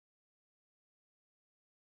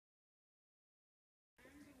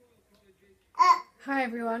Hi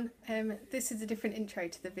everyone, this is a different intro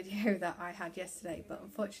to the video that I had yesterday, but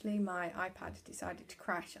unfortunately my iPad decided to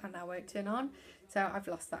crash and now won't turn on, so I've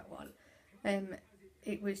lost that one.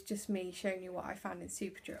 It was just me showing you what I found in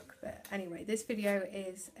Superdrug, but anyway, this video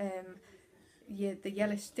is the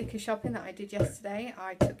yellow sticker shopping that I did yesterday.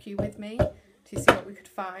 I took you with me to see what we could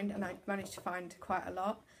find, and I managed to find quite a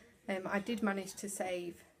lot. I did manage to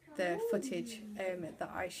save the footage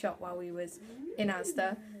that I shot while we was in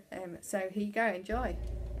Asda, so here you go, enjoy.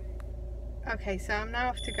 Okay, so I'm now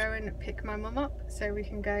off to go and pick my mum up so we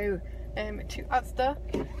can go to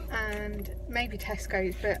Asda and maybe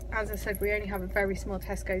Tesco's, but as I said, we only have a very small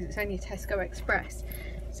Tesco's. It's only a Tesco Express,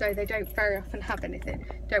 so they don't very often have anything.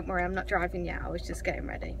 Don't worry, I'm not driving yet, I was just getting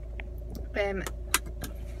ready.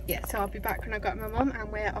 Yeah, so I'll be back when I've got my mum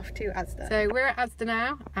and we're off to Asda. So we're at Asda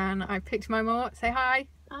now and I've picked my mum up. Say hi.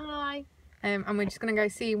 Hi. And we're just going to go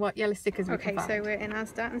see what yellow stickers we can find. Okay, so we're in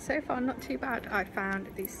Asda and so far not too bad. I found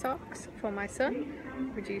these socks for my son,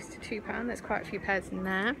 reduced to £2. There's quite a few pairs in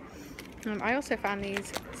there. I also found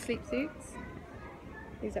these sleep suits.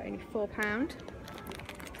 These are only £4.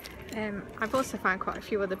 I've also found quite a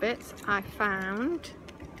few other bits. I found,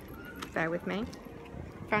 bear with me,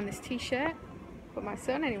 found this t-shirt for my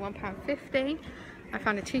son, only £1.50. I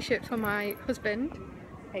found a t-shirt for my husband,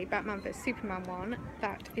 a Batman vs Superman one,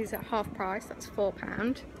 that is at half price, that's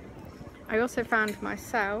 £4. I also found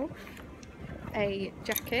myself a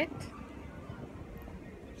jacket,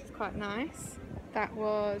 which is quite nice, that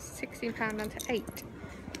was £16 down to £8.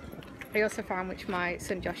 I also found, which my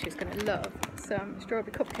son Josh is going to love, some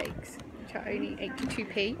strawberry cupcakes, which are only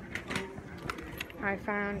 82p. I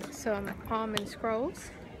found some almond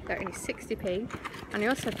scrolls, they're only 60p, and I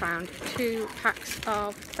also found 2 packs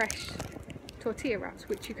of fresh tortilla wraps,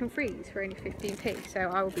 which you can freeze for only 15p, so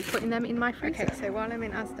I will be putting them in my freezer. Okay, so while I'm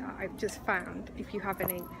in Asda, I've just found, if you have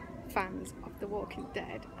any fans of The Walking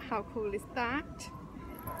Dead, how cool is that?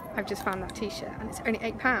 I've just found that t-shirt and it's only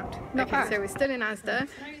 £8. Not bad. So we're still in Asda,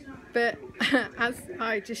 but as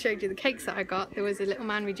I just showed you the cakes that I got, there was a little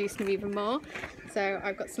man reducing them even more, so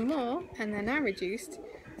I've got some more and they're now reduced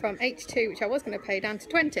from 8 to 2, which I was going to pay, down to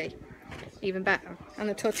 20. Even better. And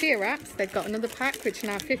the tortilla wraps, they've got another pack which are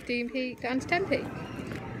now 15p down to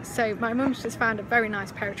 10p. So my mum's just found a very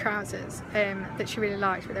nice pair of trousers that she really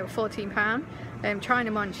liked, but they were £14. Trying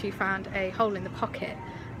them on, she found a hole in the pocket,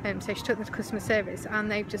 so she took them to customer service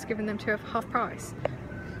and they've just given them to her for half price.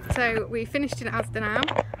 So we finished in Asda now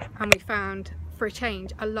and we found, for a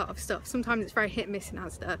change, a lot of stuff. Sometimes it's very hit and miss in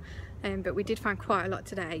Asda, but we did find quite a lot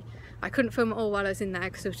today. I couldn't film it all while I was in there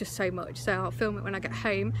because there was just so much, so I'll film it when I get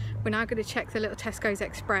home. We're now going to check the little Tesco's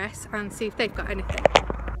Express and see if they've got anything.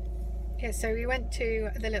 Yeah, so we went to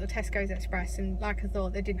the little Tesco's Express and like I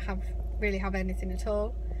thought, they didn't really have anything at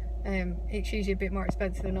all. It's usually a bit more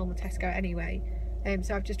expensive than normal Tesco anyway.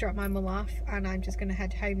 So I've just dropped my mum off and I'm just going to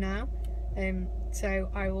head home now. So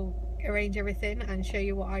I will arrange everything and show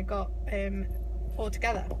you what I got all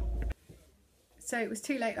together. So it was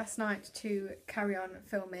too late last night to carry on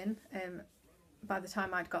filming. By the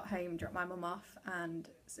time I'd got home, dropped my mum off and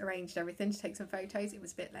arranged everything to take some photos, it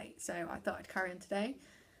was a bit late, so I thought I'd carry on today.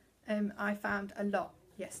 I found a lot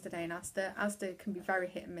yesterday in Asda. Asda can be very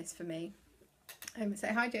hit and miss for me.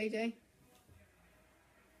 Say hi JJ.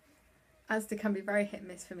 Asda can be very hit and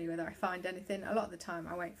miss for me whether I find anything. A lot of the time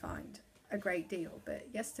I won't find a great deal, but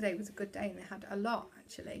yesterday was a good day and they had a lot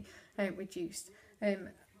actually reduced.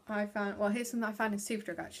 I found, well, here's something I found in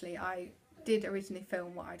Superdrug actually. I did originally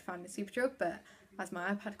film what I'd found in Superdrug, but as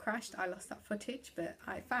my iPad crashed I lost that footage, but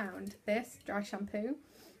I found this dry shampoo.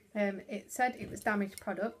 It said it was damaged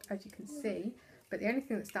product, as you can see, but the only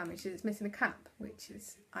thing that's damaged is it's missing a cap, which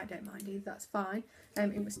is, I don't mind either, that's fine.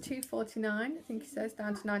 It was £2.49, I think it says,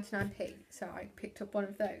 down to 99p, so I picked up one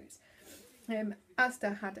of those.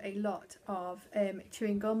 Asda had a lot of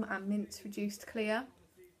chewing gum and mints reduced clear.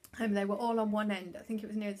 They were all on one end. I think it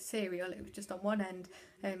was near the cereal, it was just on one end.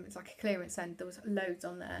 It was like a clearance end, there was loads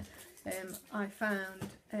on there. I found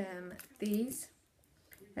these,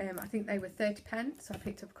 I think they were 30p, so I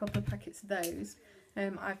picked up a couple of packets of those.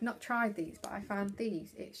 I've not tried these, but I found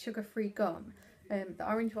these. It's sugar-free gum. The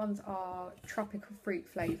orange ones are tropical fruit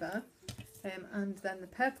flavour, and then the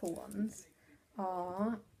purple ones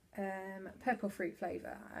are purple fruit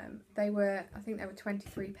flavour. They were, I think they were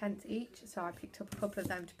 23p each, so I picked up a couple of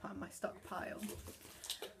them to put on my stockpile.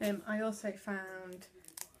 I also found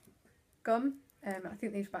gum. I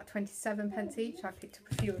think these were about 27p each, so I picked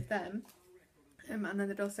up a few of them. And then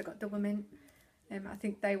they'd also got double mint. I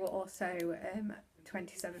think they were also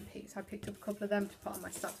 27p, so I picked up a couple of them to put on my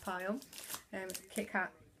stockpile. Kit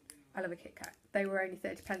Kat, I love a Kit Kat. They were only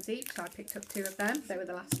 30p each, so I picked up 2 of them. They were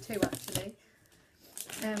the last 2 actually.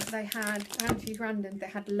 I had to use random, they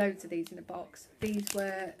had loads of these in a box. These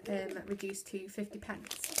were reduced to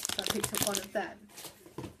 50p, so I picked up one of them.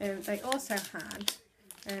 They also had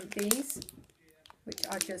these, which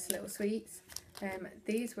are just little sweets.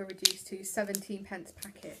 These were reduced to 17p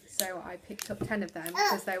packet, so I picked up 10 of them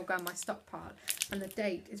because they will go in my stockpile, and the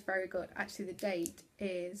date is very good. Actually, the date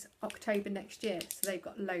is October next year, so they've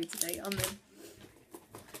got loads of date on them.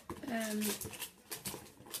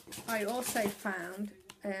 I also found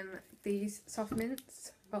these soft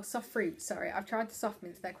mints, well, soft fruits, sorry. I've tried the soft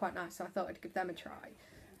mints, they're quite nice, so I thought I'd give them a try.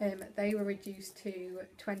 They were reduced to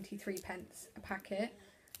 23p a packet,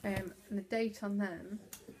 and the date on them,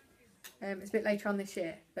 it's a bit later on this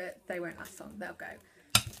year, but they won't last long, they'll go.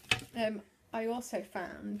 I also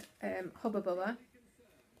found Hubba Bubba.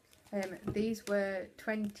 These were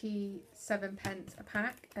 27p a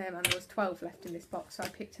pack, and there was 12 left in this box, so I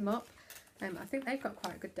picked them up. I think they've got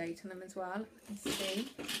quite a good date on them as well. Let's see.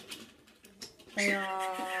 They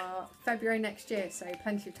are February next year, so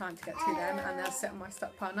plenty of time to get through them, and they'll sit on my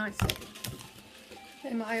stockpile nicely.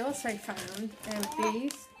 I also found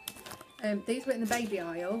these. These were in the baby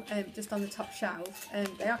aisle, just on the top shelf.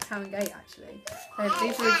 They are Cow and Gate actually.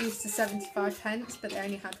 These were reduced to 75p, but they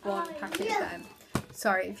only had one packet of them.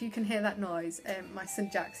 Sorry if you can hear that noise. My son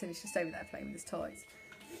Jackson is just over there playing with his toys.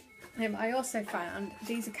 I also found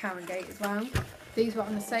these are Cow and Gate as well. These were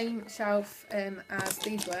on the same shelf as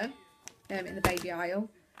these were in the baby aisle,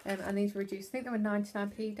 and these were reduced. I think they were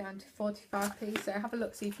 99p down to 45p. So have a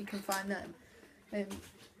look, see if you can find them.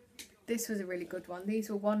 This was a really good one. These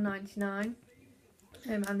were £1.99,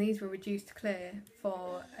 and these were reduced to clear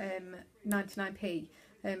for 99p.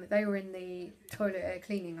 They were in the toilet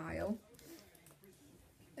cleaning aisle.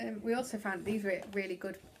 We also found these were a really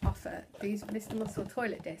good offer. These Mr. Muscle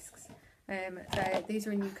toilet discs. These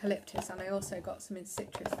are in eucalyptus, and I also got some in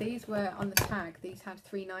citrus. These were on the tag. These had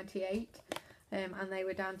 £3.98, and they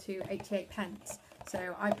were down to 88p.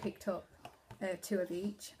 So I picked up 2 of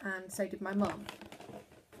each, and so did my mum.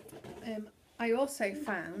 I also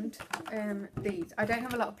found these. I don't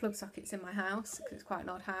have a lot of plug sockets in my house because it's quite an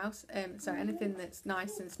odd house, so anything that's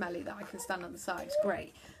nice and smelly that I can stand on the side is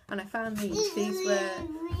great. And I found these. These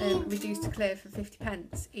were reduced to clear for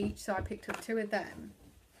 50p each, so I picked up 2 of them.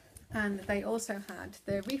 And they also had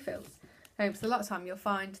the refills. So a lot of time you'll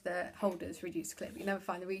find the holders reduced to clear, but you never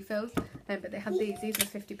find the refills. But they had these. These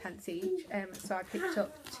were 50p each, so I picked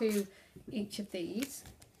up 2 each of these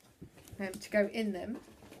to go in them.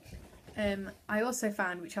 I also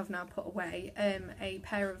found, which I've now put away, a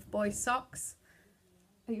pair of boys' socks.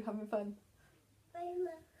 Are you having fun?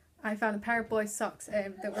 I found a pair of boys' socks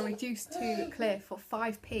that were reduced to clear for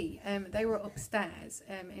 5p. They were upstairs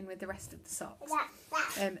in with the rest of the socks.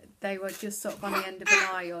 They were just sort of on the end of an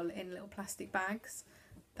aisle in little plastic bags.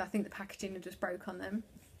 I think the packaging had just broke on them.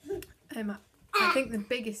 I think the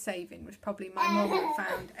biggest saving was probably my mum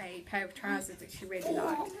found a pair of trousers that she really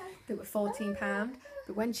liked that were £14,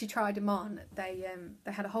 but when she tried them on, they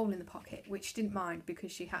had a hole in the pocket, which she didn't mind because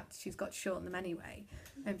she's got to shorten them anyway.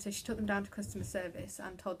 So she took them down to customer service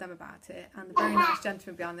and told them about it, and the very nice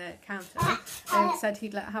gentleman behind the counter said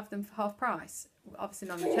he'd let her have them for half price, obviously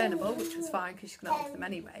non-returnable, which was fine because she could not have them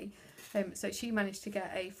anyway. So she managed to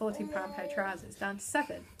get a £14 pair of trousers down to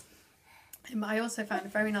 7. I also found a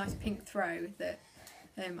very nice pink throw that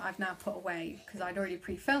I've now put away because I'd already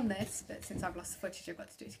pre-filmed this, but since I've lost the footage I've got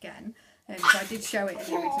to do it again. So I did show it in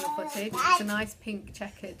the original footage. It's a nice pink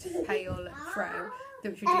checkered pale throw that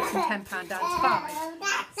was reduced from £10 down to 5.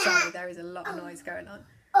 Sorry, there is a lot of noise going on.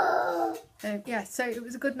 Yeah, so it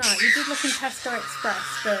was a good night. We did look in Tesco Express,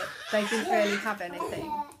 but they didn't really have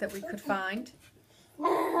anything that we could find.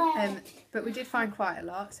 But we did find quite a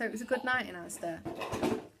lot, so it was a good night in Asda.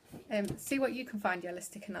 See what you can find yellow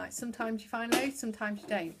sticker nights. Sometimes you find loads, sometimes you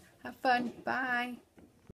don't. Have fun. Bye.